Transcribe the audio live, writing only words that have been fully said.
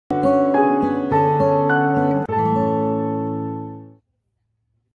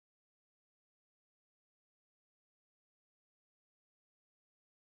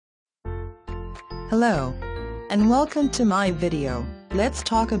Hello, and welcome to my video. Let's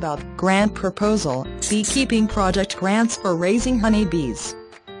talk about grant proposal, beekeeping project grants for raising honeybees.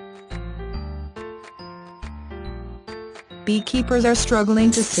 Beekeepers are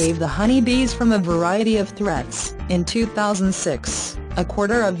struggling to save the honeybees from a variety of threats. In 2006, a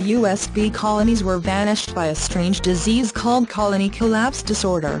quarter of U.S. bee colonies were vanished by a strange disease called colony collapse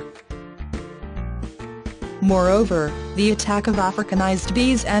disorder. Moreover, the attack of Africanized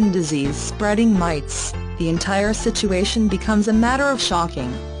bees and disease-spreading mites, the entire situation becomes a matter of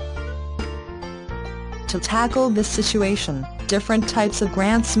shocking. To tackle this situation, different types of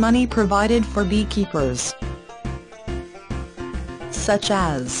grants money provided for beekeepers, such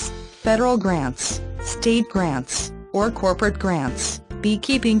as federal grants, state grants, or corporate grants,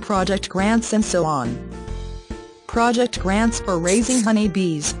 beekeeping project grants and so on. Project grants for raising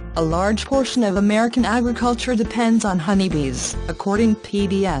honeybees. A large portion of American agriculture depends on honeybees. According to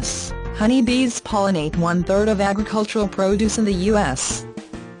PBS, honeybees pollinate 1/3 of agricultural produce in the U.S.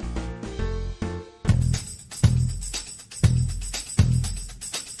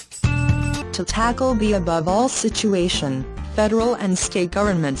 To tackle the above-all situation, federal and state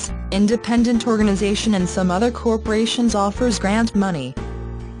governments, independent organizations and some other corporations offers grant money.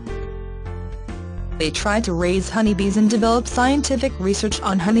 They try to raise honeybees and develop scientific research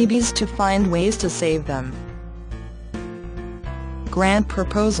on honeybees to find ways to save them. Grant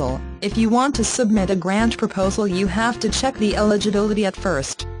proposal. If you want to submit a grant proposal, you have to check the eligibility at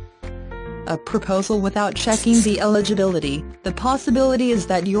first. A proposal without checking the eligibility, the possibility is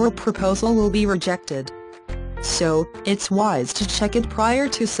that your proposal will be rejected. So, it's wise to check it prior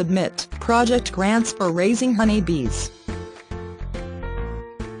to submit. Project grants for raising honeybees.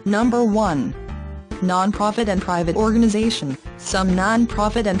 Number 1. Non-profit and private organization. Some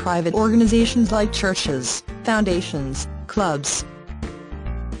non-profit and private organizations like churches, foundations, clubs,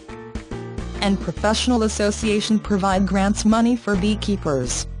 and professional associations provide grants money for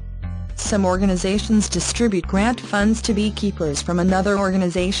beekeepers. Some organizations distribute grant funds to beekeepers from another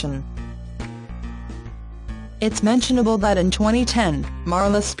organization. It's mentionable that in 2010,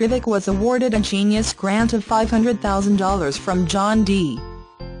 Marla Spivak was awarded a Genius Grant of $500,000 from John D.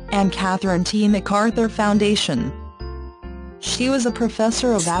 and Catherine T. MacArthur Foundation. She was a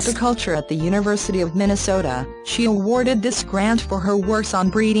professor of apiculture at the University of Minnesota. She awarded this grant for her works on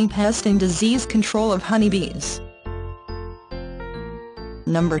breeding, pest and disease control of honeybees.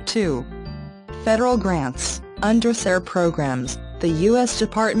 Number 2. Federal grants. Under SARE programs, the U.S.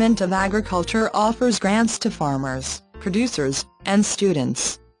 Department of Agriculture offers grants to farmers, producers, and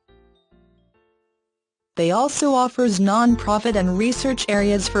students. They also offers non-profit and research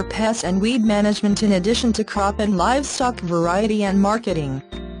areas for pest and weed management in addition to crop and livestock variety and marketing.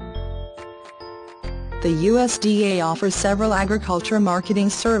 The USDA offers several agriculture marketing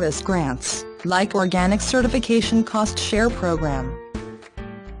service grants, like Organic Certification Cost Share Program.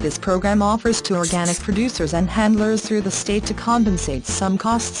 This program offers to organic producers and handlers through the state to compensate some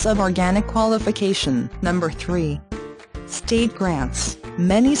costs of organic qualification. Number 3. State grants.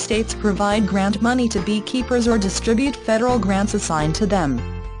 Many states provide grant money to beekeepers or distribute federal grants assigned to them.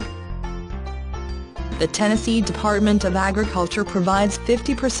 The Tennessee Department of Agriculture provides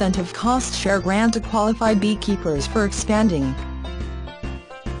 50% of cost share grant to qualified beekeepers for expanding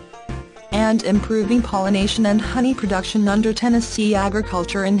and improving pollination and honey production under Tennessee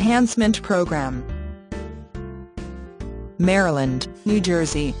Agriculture Enhancement Program. Maryland, New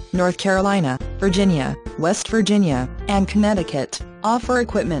Jersey, North Carolina, Virginia, West Virginia, and Connecticut offer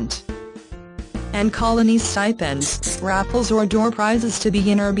equipment and colony stipends, raffles or door prizes to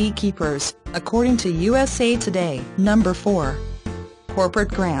beginner beekeepers, according to USA Today. Number 4. Corporate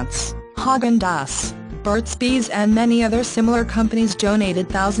grants. Haagen-Dazs, Burts Bees and many other similar companies donated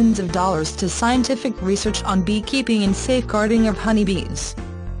thousands of dollars to scientific research on beekeeping and safeguarding of honeybees.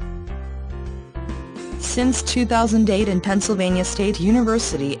 Since 2008 in Pennsylvania State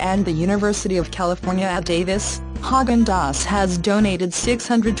University and the University of California at Davis, Haagen-Dazs has donated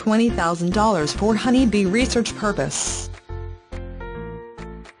 $620,000 for honeybee research purpose.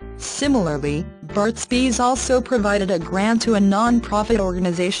 Similarly, Burt's Bees also provided a grant to a non-profit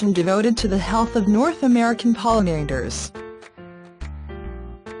organization devoted to the health of North American pollinators.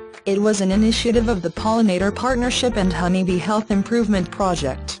 It was an initiative of the Pollinator Partnership and Honeybee Health Improvement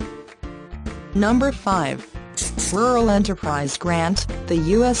Project. Number 5. Rural Enterprise Grant. The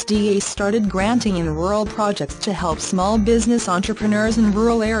USDA started granting in rural projects to help small business entrepreneurs in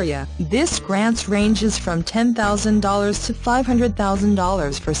rural area. This grant ranges from $10,000 to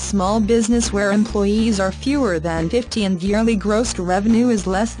 $500,000 for small business where employees are fewer than 50 and yearly gross revenue is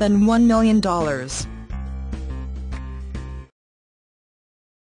less than $1 million.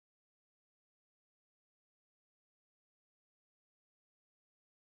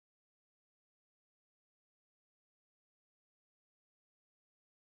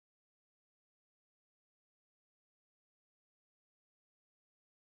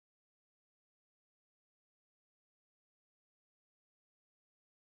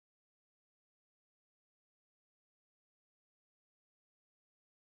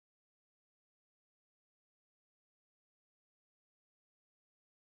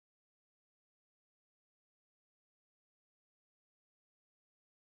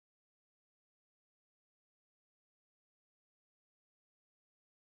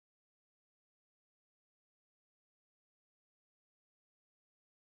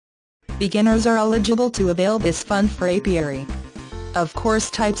 Beginners are eligible to avail this fund for apiary. Of course,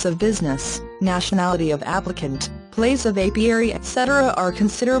 types of business, nationality of applicant, place of apiary, etc. are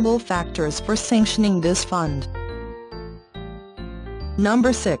considerable factors for sanctioning this fund.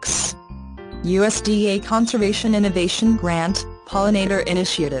 Number 6. USDA Conservation Innovation Grant, Pollinator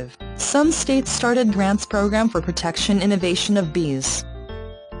Initiative. Some states started grants program for protection innovation of bees.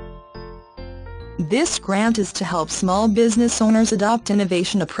 This grant is to help small business owners adopt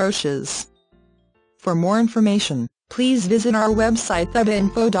innovation approaches. For more information, please visit our website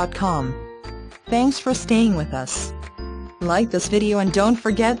thebeeinfo.com. Thanks for staying with us. Like this video and don't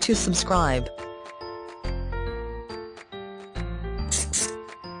forget to subscribe.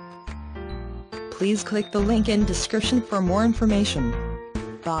 Please click the link in description for more information.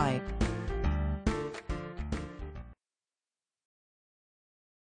 Bye.